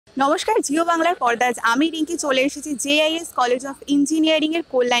নমস্কার, জিও বাংলার পর্দায় আমি রিঙ্কি চলে এসেছি JIS কলেজ অফ ইঞ্জিনিয়ারিং এর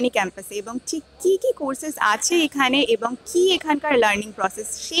কল্যাণী ক্যাম্পাসে এবং ঠিক কী কী কোর্সেস আছে এখানে এবং কি এখানকার লার্নিং প্রসেস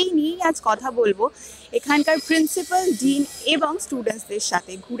সেই নিয়েই আজ কথা বলবো এখানকার প্রিন্সিপাল, ডিন এবং স্টুডেন্টসদের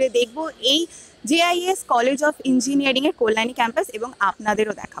সাথে। ঘুরে দেখব এই JIS কলেজ অফ ইঞ্জিনিয়ারিং এর কল্যাণী ক্যাম্পাস এবং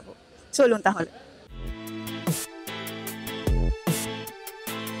আপনাদেরও দেখাবো। চলুন তাহলে।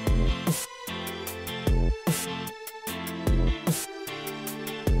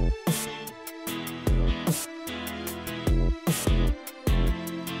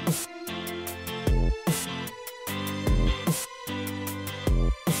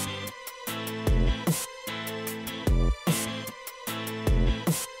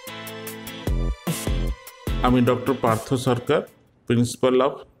 আমি doctor Partha Sarkar, principal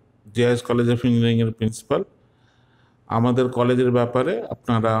of JIS college of ইঞ্জিনিয়ারিংয়ের প্রিন্সিপাল। আমাদের কলেজের ব্যাপারে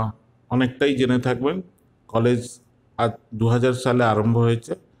আপনারা অনেকটাই জেনে থাকবেন। কলেজ আজ 2000 সালে আরম্ভ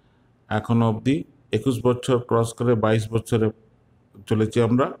হয়েছে, এখনও অবধি 21 বছর ক্রস করে 22 বছরে চলেছি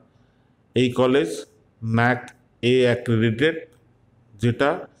আমরা। এই কলেজ NAC A অ্যাক্রেডিটেড, যেটা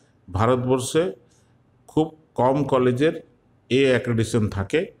ভারতবর্ষে খুব কম কলেজের A অ্যাক্রেডিটেশন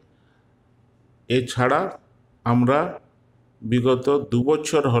থাকে। এছাড়া আমরা বিগত 2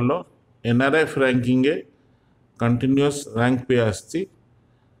 বছর হলো NRF র্যাঙ্কিংয়ে কন্টিনিউয়াস র্যাঙ্ক পেয়ে আসছি।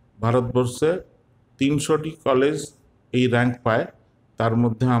 ভারতবর্ষে 300টি কলেজ এই র্যাঙ্ক পায়, তার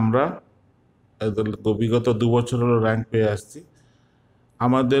মধ্যে আমরা বিগত 2 বছর হলো র্যাঙ্ক পেয়ে আসছি।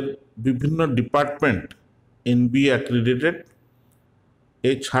 আমাদের বিভিন্ন ডিপার্টমেন্ট NB অ্যাক্রেডিটেড।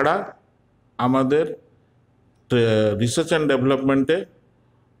 এছাড়া আমাদের রিসার্চ অ্যান্ড ডেভেলপমেন্টে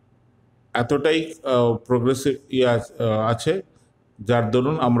এতটাই প্রোগ্রেসিভ আছে, যার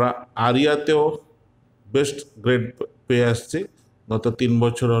দরুন আমরা আরিয়াতেও বেস্ট গ্রেড পেয়ে আসছি গত 3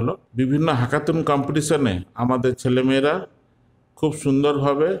 বছর হলো। বিভিন্ন হ্যাকাথন কম্পিটিশনে আমাদের ছেলেমেয়েরা খুব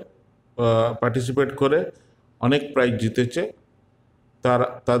সুন্দরভাবে পার্টিসিপেট করে অনেক প্রাইজ জিতেছে।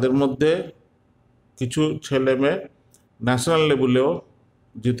 তাদের মধ্যে কিছু ছেলেমেয়ে ন্যাশনাল লেভেলেও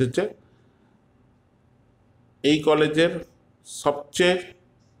জিতেছে। এই কলেজের সবচেয়ে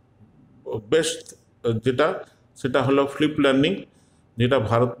বেস্ট সেটা হলো ফ্লিপ লার্নিং, যেটা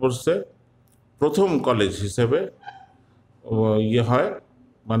ভারতবর্ষে প্রথম কলেজ হিসেবে হয়,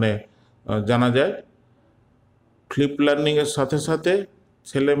 জানা যায়। ফ্লিপ লার্নিংয়ের সাথে সাথে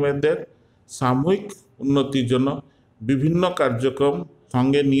ছেলে মেয়েদের সামূহিক উন্নতির জন্য বিভিন্ন কার্যক্রম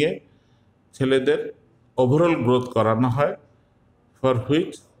সঙ্গে নিয়ে ছেলেদের ওভারঅল গ্রোথ করানো হয়, ফর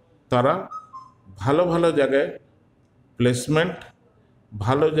হুইচ তারা ভালো ভালো জায়গায় প্লেসমেন্ট,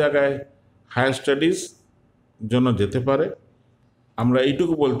 ভালো জায়গায় হায়ার স্টাডিজ জন্য যেতে পারে। আমরা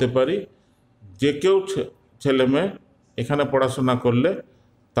এইটুকু বলতে পারি, যে কেউ ছেলে মেয়ে এখানে পড়াশোনা করলে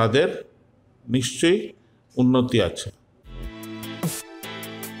তাদের নিশ্চয়ই উন্নতি আছে।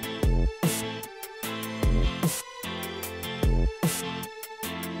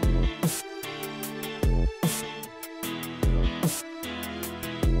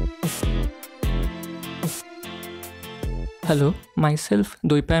 Hello, myself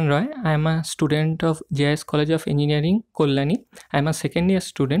Doipan Roy. I am a student of JIS College of Engineering, Kalyani. I am a second year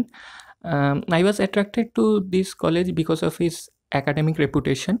student. I was attracted to this college because of its academic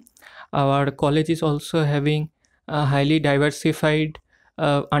reputation. Our college is also having highly diversified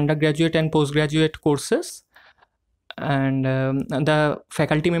undergraduate and postgraduate courses, and the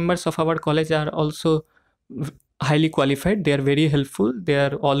faculty members of our college are also highly qualified. They are very helpful. They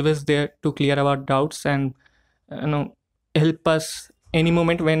are always there to clear our doubts and help us any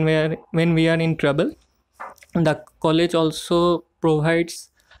moment when we are in trouble. The college also provides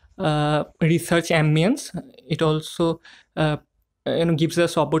research ambience. It also gives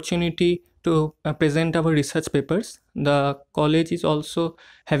us opportunity to present our research papers. The college is also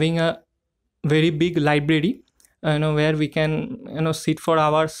having a very big library, where we can sit for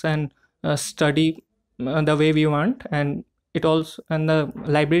hours and study the way we want. And the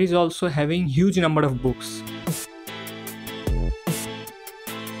library is also having huge number of books.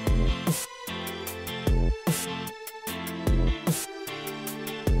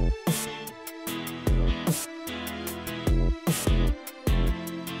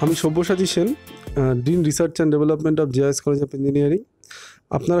 আমি Sabyasachi Sen, dean research and development of JIS college of engineering.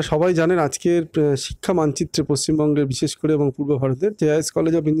 আপনারা সবাই জানেন আজকের শিক্ষা মানচিত্রে পশ্চিমবঙ্গের বিশেষ করে এবং পূর্ব ভারতের JIS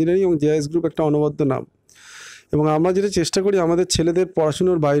কলেজ অফ ইঞ্জিনিয়ারিং এবং JIS গ্রুপ একটা অনবদ্য নাম। এবং আমরা যেটা চেষ্টা করি আমাদের ছেলেদের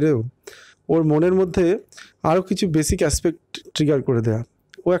পড়াশুনোর বাইরেও ওর মনের মধ্যে আরও কিছু বেসিক অ্যাসপেক্ট ট্রিগার করে দেয়া।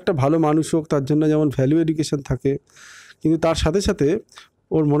 ও একটা ভালো মানুষ হোক, তার জন্য যেমন ভ্যালু এডুকেশন থাকে, কিন্তু তার সাথে সাথে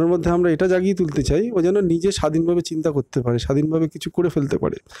ওর মনের মধ্যে আমরা এটা জাগিয়ে তুলতে চাই ও যেন নিজে স্বাধীনভাবে চিন্তা করতে পারে, স্বাধীনভাবে কিছু করে ফেলতে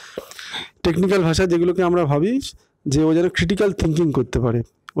পারে। টেকনিক্যাল ভাষা যেগুলোকে আমরা ভাবি যে ও যেন ক্রিটিক্যাল থিঙ্কিং করতে পারে।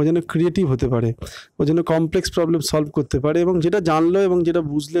 ও যেন ক্রিয়েটিভ হতে পারে, ও যেন কমপ্লেক্স প্রবলেম সলভ করতে পারে, এবং যেটা জানলো এবং যেটা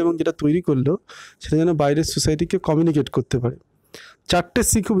বুঝলো এবং যেটা তৈরি করলো সেটা যেন বাইরের সোসাইটিকে কমিউনিকেট করতে পারে। 4টে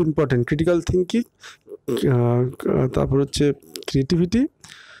সি খুব ইম্পর্টেন্ট: ক্রিটিক্যাল থিঙ্কিং, তারপর হচ্ছে ক্রিয়েটিভিটি,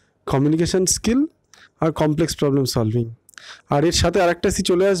 কমিউনিকেশন স্কিল আর কমপ্লেক্স প্রবলেম সলভিং। আর এর সাথে আরেকটা সি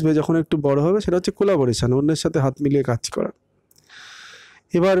চলে আসবে যখন একটু বড় হবে, সেটা হচ্ছে কোলাবোরেশন, অন্যের সাথে হাত মিলিয়ে কাজ করা।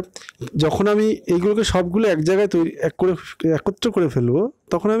 এবার যখন আমি এইগুলোকে সবগুলো এক জায়গায় একত্র করে ফেলবো,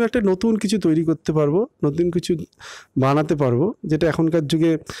 তখন আমি একটা নতুন কিছু তৈরি করতে পারবো, নতুন কিছু বানাতে পারবো, যেটা এখনকার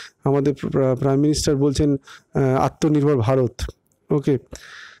যুগে আমাদের প্রাইম মিনিস্টার বলছেন আত্মনির্ভর ভারত। ওকে,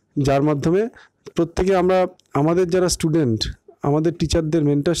 যার মাধ্যমে প্রত্যেকে আমরা আমাদের যারা স্টুডেন্ট, আমাদের টিচারদের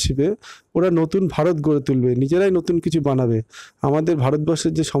মেন্টরশিপে ওরা নতুন ভারত গড়ে তুলবে, নিজেরাই নতুন কিছু বানাবে। আমাদের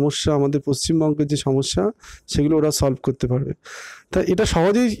ভারতবর্ষের যে সমস্যা, আমাদের পশ্চিমবঙ্গের যে সমস্যা, সেগুলো ওরা সলভ করতে পারবে। তা এটা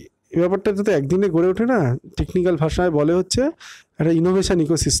সহজেই, এই ব্যাপারটা যাতে একদিনে গড়ে ওঠে না, টেকনিক্যাল ভাষায় বলে হচ্ছে একটা ইনোভেশন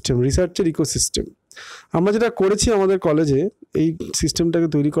ইকোসিস্টেম, রিসার্চের ইকোসিস্টেম। আমরা যেটা করেছি আমাদের কলেজে এই সিস্টেমটাকে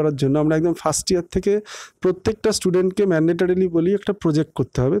তৈরি করার জন্য, আমরা একদম ফার্স্ট ইয়ার থেকে প্রত্যেকটা স্টুডেন্টকে ম্যান্ডেটরিলি বলি একটা প্রজেক্ট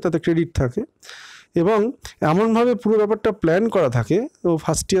করতে হবে, তাতে ক্রেডিট থাকে, এবং এমনভাবে পুরো ব্যাপারটা প্ল্যান করা থাকে, তো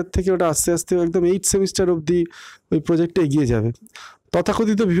ফার্স্ট ইয়ার থেকে ওটা আস্তে আস্তে একদম 8 সেমিস্টার অবধি ওই প্রজেক্টটা এগিয়ে যাবে।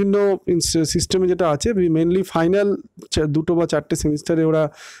 তথাকথিত বিভিন্ন সিস্টেমে যেটা আছে, মেনলি ফাইনাল 2 বা 4টে সেমিস্টারে ওরা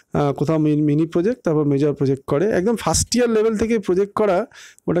কোথাও মিনি প্রজেক্ট, তারপর মেজর প্রজেক্ট করে। একদম ফার্স্ট ইয়ার লেভেল থেকে প্রজেক্ট করা,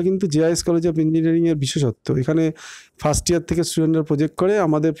 ওটা কিন্তু JIS কলেজ অফ ইঞ্জিনিয়ারিংয়ের বিশেষত্ব। এখানে ফার্স্ট ইয়ার থেকে স্টুডেন্টরা প্রজেক্ট করে,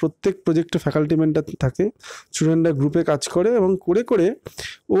 আমাদের প্রত্যেক প্রজেক্টে ফ্যাকাল্টি মেন্টর থাকে, স্টুডেন্টরা গ্রুপে কাজ করে, এবং করে করে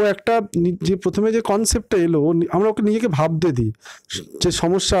ও একটা যে প্রথমে যে কনসেপ্টটা এলো, আমরা ওকে নিজেকে ভাবতে দিই যে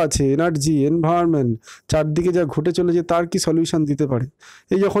সমস্যা আছে, এনার্জি, এনভায়রনমেন্ট, চারদিকে যা ঘটে চলেছে, তার কি সলিউশন দিতে পারে।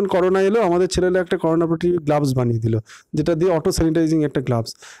 এই যখন করোনা এলো, আমাদের ছেলেরা একটা করোনা প্রোটেক্টিভ গ্লাভস বানিয়ে দিল, যেটা দিয়ে অটো স্যানিটাইজিং একটা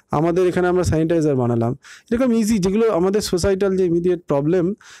গ্লাভস। আমাদের এখানে আমরা স্যানিটাইজার বানালাম। এরকম ইজি, যেগুলো আমাদের সোসাইটাল যে ইমিডিয়েট প্রবলেম,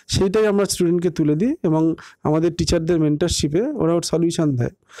 সেইটাই আমরা স্টুডেন্টকে তুলে দিই, এবং আমাদের টিচারদের মেন্টরশিপে ওরা ওর সলিউশন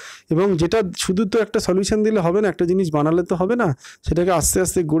দেয়। এবং যেটা শুধু তো একটা সলিউশন দিলে হবে না, একটা জিনিস বানালে তো হবে না, সেটাকে আস্তে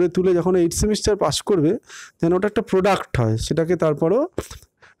আস্তে গড়ে তুলে যখন 8 সেমিস্টার পাস করবে, যেন ওটা একটা প্রোডাক্ট হয়, সেটাকে তারপরও,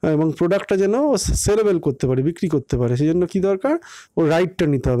 এবং প্রোডাক্টটা যেন সেলেবল করতে পারে, বিক্রি করতে পারে। সেই জন্য কী দরকার, ও রাইটটা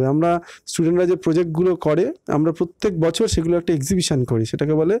নিতে হবে। আমরা স্টুডেন্টরা যে প্রজেক্টগুলো করে, আমরা প্রত্যেক বছর সেগুলো একটা এক্সিবিশন করি,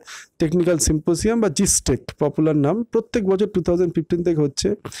 সেটাকে বলে টেকনিক্যাল সিম্পোসিয়াম বা জিস্টেক পপুলার নাম। প্রত্যেক বছর 2015 থেকে হচ্ছে।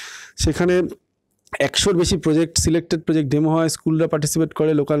 সেখানে 100-র বেশি প্রজেক্ট, সিলেক্টেড প্রজেক্ট ডেমো হয়, স্কুলরা পার্টিসিপেট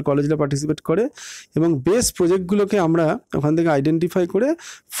করে, লোকাল কলেজরা পার্টিসিপেট করে, এবং বেস্ট প্রজেক্টগুলোকে আমরা ওখান থেকে আইডেন্টিফাই করে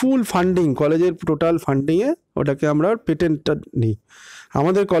ফুল ফান্ডিং, কলেজের টোটাল ফান্ডিংয়ে ওটাকে আমরা পেটেন্টটা নিই।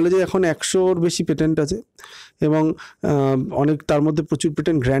 আমাদের কলেজে এখন 100-র বেশি পেটেন্ট আছে, এবং অনেক, তার মধ্যে প্রচুর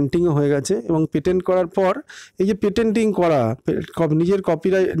পেটেন্ট গ্র্যান্টিংও হয়ে গেছে। এবং পেটেন্ট করার পর এই যে পেটেন্টিং করা, নিজের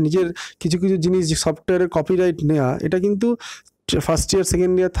কপিরাইট, নিজের কিছু কিছু জিনিস যে সফটওয়্যারের কপিরাইট নেওয়া, এটা কিন্তু first year,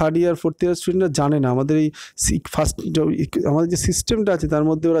 second year, third year, fourth year স্টুডেন্টরা জানে না। আমাদের এই আমাদের যে সিস্টেমটা আছে তার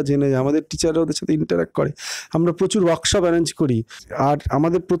মধ্যে ওরা জেনে যায়, আমাদের টিচাররা ওদের সাথে ইন্টারাক্ট করে, আমরা প্রচুর ওয়ার্কশপ অ্যারেঞ্জ করি। আর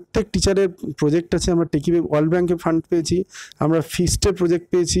আমাদের প্রত্যেক টিচারের প্রজেক্ট আছে, আমরা টেকিবে ওয়ার্ল্ড ব্যাঙ্কে ফান্ড পেয়েছি, আমরা ফিস্টের প্রজেক্ট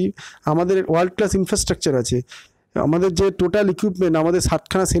পেয়েছি, আমাদের ওয়ার্ল্ড ক্লাস ইনফ্রাস্ট্রাকচার আছে, আমাদের যে টোটাল ইকুইপমেন্ট, আমাদের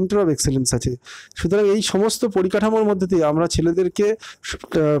 7খানা সেন্টার অফ এক্সেলেন্স আছে। সুতরাং এই সমস্ত পরিকাঠামোর মধ্যে দিয়ে আমরা ছেলেদেরকে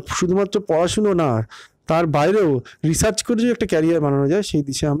শুধুমাত্র পড়াশুনো না, তার বাইরেও রিসার্চ করে যে একটা ক্যারিয়ার বানানো যায়, সেই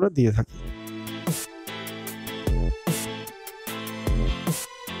দিশে আমরা দিয়ে থাকি।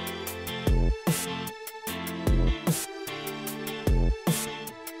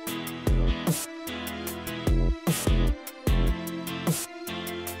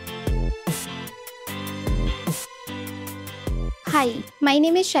 Hi, my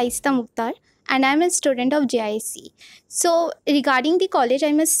name is Shaista Mukhtar and I am a student of JIS. So regarding the college,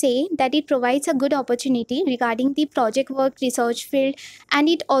 I must say that it provides a good opportunity regarding the project work, research field, and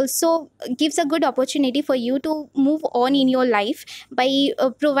it also gives a good opportunity for you to move on in your life by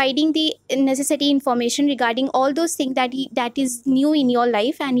providing the necessary information regarding all those things that is new in your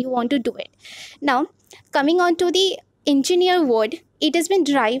life and you want to do it. Now, coming on to the engineer word, it has been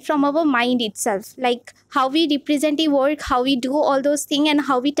derived from our mind itself, like how we represent the work, how we do all those things, and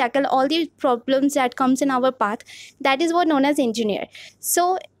how we tackle all the problems that comes in our path. That is what known as engineer. So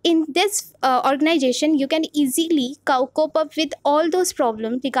in this organization, you can easily cope up with all those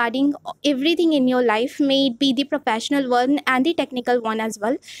problems regarding everything in your life, may it be the professional one and the technical one as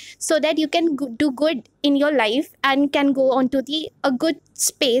well, so that you can do good in your life and can go on to a good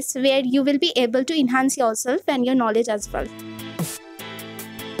space where you will be able to enhance yourself and your knowledge as well.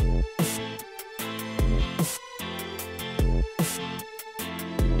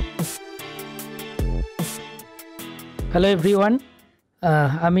 Hello everyone,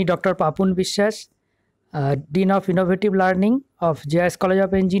 আমি doctor Papon বিশ্বাস। Dean of innovative learning of JIS college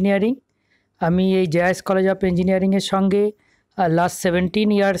of engineering. আমি এই JIS college of ইঞ্জিনিয়ারিংয়ের সঙ্গে last 17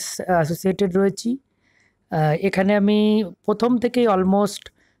 years associated রয়েছি। এখানে আমি প্রথম থেকেই অলমোস্ট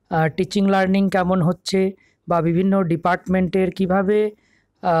টিচিং লার্নিং কেমন হচ্ছে বা বিভিন্ন ডিপার্টমেন্টের কিভাবে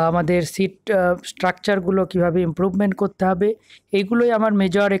আমাদের সিট স্ট্রাকচারগুলো কিভাবে ইমপ্রুভমেন্ট করতে হবে, এইগুলোই আমার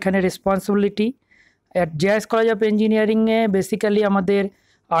মেজর এখানে responsibility. At JIS college of ইঞ্জিনিয়ারিংয়ে বেসিক্যালি আমাদের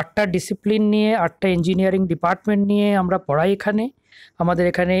 8টা ডিসিপ্লিন নিয়ে 8টা ইঞ্জিনিয়ারিং ডিপার্টমেন্ট নিয়ে আমরা পড়াই এখানে। আমাদের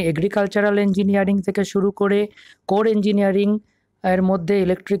এখানে এগ্রিকালচারাল ইঞ্জিনিয়ারিং থেকে শুরু করে কোর ইঞ্জিনিয়ারিং এর মধ্যে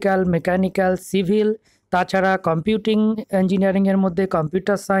ইলেকট্রিক্যাল, মেকানিক্যাল, সিভিল, তাছাড়া কম্পিউটিং ইঞ্জিনিয়ারিংয়ের মধ্যে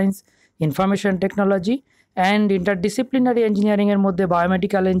computer science, information technology and interdisciplinary ইঞ্জিনিয়ারিংয়ের মধ্যে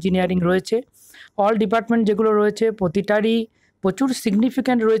বায়োমেডিক্যাল ইঞ্জিনিয়ারিং রয়েছে। অল ডিপার্টমেন্ট যেগুলো রয়েছে প্রতিটারই প্রচুর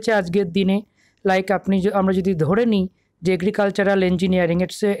সিগনিফিক্যান্ট রয়েছে আজকের দিনে। লাইক আমরা যদি ধরে নিই যে এগ্রিকালচারাল ইঞ্জিনিয়ারিং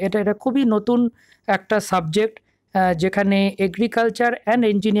এটা খুবই নতুন একটা সাবজেক্ট, যেখানে এগ্রিকালচার অ্যান্ড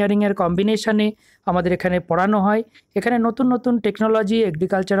ইঞ্জিনিয়ারিংয়ের কম্বিনেশানে আমাদের এখানে পড়ানো হয়। এখানে নতুন নতুন টেকনোলজি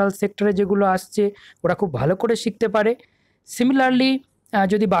এগ্রিকালচারাল সেক্টরে যেগুলো আসছে ওরা খুব ভালো করে শিখতে পারে। সিমিলারলি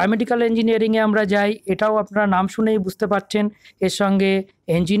যদি বায়োমেডিক্যাল ইঞ্জিনিয়ারিংয়ে আমরা যাই, এটাও আপনারা নাম শুনেই বুঝতে পারছেন এর সঙ্গে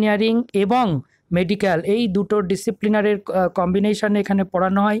ইঞ্জিনিয়ারিং এবং মেডিকেল এই দুটো ডিসিপ্লিনারের কম্বিনেশানে এখানে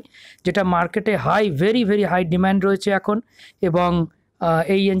পড়ানো হয়, যেটা মার্কেটে ভেরি ভেরি হাই ডিম্যান্ড রয়েছে এখন। এবং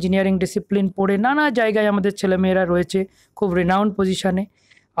এই ইঞ্জিনিয়ারিং ডিসিপ্লিন পড়ে নানা জায়গায় আমাদের ছেলেমেয়েরা রয়েছে খুব রিনাউন্ড পজিশানে।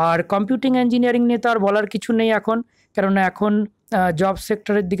 আর কম্পিউটিং ইঞ্জিনিয়ারিং নিয়ে তো আর বলার কিছু নেই এখন, কেননা এখন জব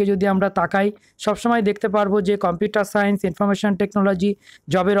সেক্টরের দিকে যদি আমরা তাকাই সবসময় দেখতে পারবো যে কম্পিউটার সায়েন্স, ইনফরমেশন টেকনোলজি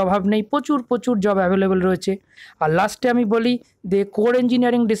জবের অভাব নেই, প্রচুর জব অ্যাভেলেবেল রয়েছে। আর লাস্টে আমি বলি যে কোর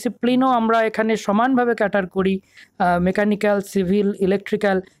ইঞ্জিনিয়ারিং ডিসিপ্লিনও আমরা এখানে সমানভাবে ক্যাটার করি। মেকানিক্যাল, সিভিল,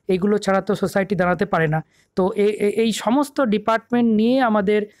 ইলেকট্রিক্যাল এইগুলো ছাড়া তো সোসাইটি দাঁড়াতে পারে না। তো এই সমস্ত ডিপার্টমেন্ট নিয়ে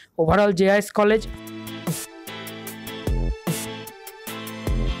আমাদের overall JIS college.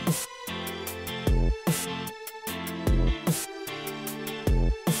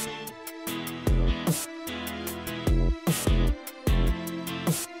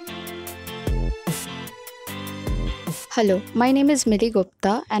 Hello, my name is Miri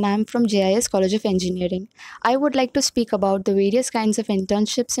Gupta and I am from JIS College of Engineering. I would like to speak about the various kinds of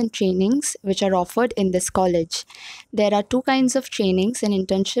internships and trainings which are offered in this college. There are two kinds of trainings and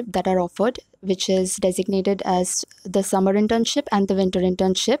internship that are offered, which is designated as the summer internship and the winter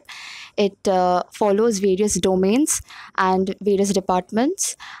internship. It follows various domains and various departments.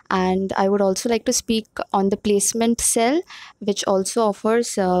 And I would also like to speak on the placement cell, which also offers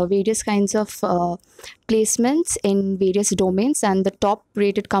various kinds of placements in various domains, and the top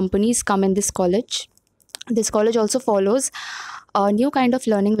rated companies come in this college. This college also follows a new kind of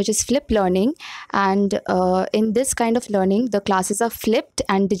learning, which is flip learning. And in this kind of learning, the classes are flipped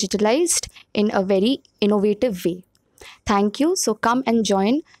and digitalized in a very innovative way. Thank you. So come and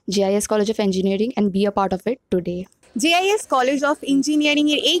join JIS College of Engineering and be a part of it today. JIS college of engineering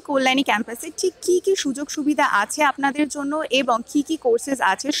এর এই কল্যাণী ক্যাম্পাসে ঠিক কী কী সুযোগ সুবিধা আছে আপনাদের জন্য এবং কী কী কোর্সেস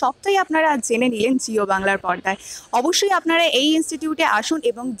আছে সবটাই আপনারা আজ জেনে নিলেন জিও বাংলার পর্দায়। অবশ্যই আপনারা এই ইনস্টিটিউটে আসুন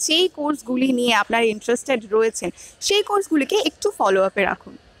এবং যেই কোর্সগুলি নিয়ে আপনারা ইন্টারেস্টেড রয়েছেন সেই কোর্সগুলিকে একটু ফলো আপে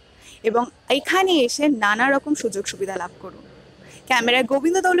রাখুন এবং এখানে এসে নানা রকম সুযোগ সুবিধা লাভ করুন। ক্যামেরায়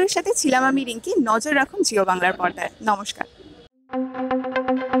গোবিন্দ দৌলের সাথে ছিলাম আমি রিঙ্কি। নজর রাখুন জিও বাংলার পর্দায়। নমস্কার।